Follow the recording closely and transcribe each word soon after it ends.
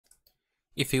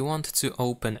If you want to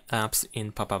open apps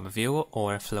in pop-up view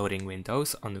or floating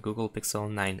windows on the Google Pixel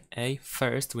 9a,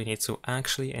 first we need to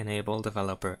actually enable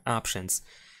developer options.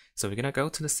 So we're gonna go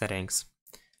to the settings,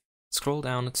 scroll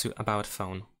down to About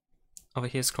Phone. Over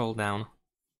here, scroll down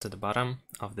to the bottom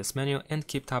of this menu and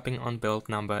keep tapping on build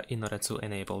number in order to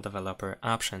enable developer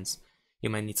options. You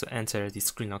might need to enter the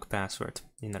screen lock password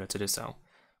in order to do so.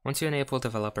 Once you enable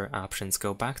developer options,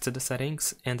 go back to the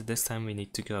settings, and this time we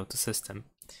need to go to System.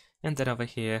 And then over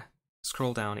here,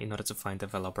 scroll down in order to find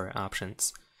developer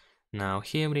options. Now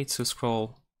here we need to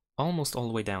scroll almost all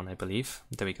the way down, I believe.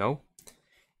 There we go.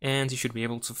 And you should be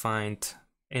able to find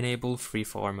enable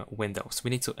freeform windows. We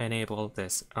need to enable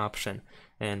this option.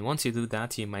 And once you do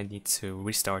that, you might need to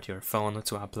restart your phone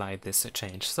to apply this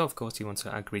change. So of course you want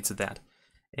to agree to that.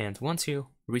 And once you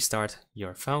restart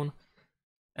your phone,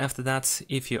 after that,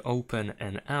 if you open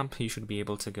an app, you should be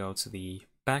able to go to the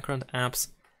background apps,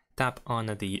 tap on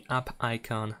the app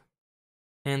icon,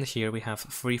 and here we have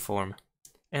freeform,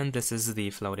 and this is the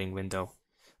floating window.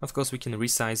 Of course, we can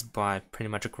resize by pretty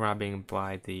much grabbing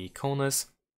by the corners.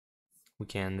 We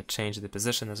can change the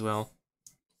position as well.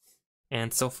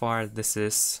 And so far, this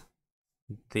is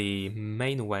the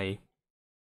main way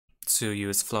to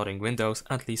use floating windows,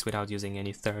 at least without using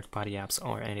any third-party apps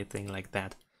or anything like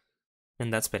that.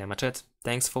 And that's pretty much it.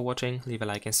 Thanks for watching, leave a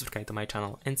like and subscribe to my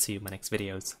channel, and see you in my next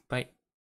videos. Bye!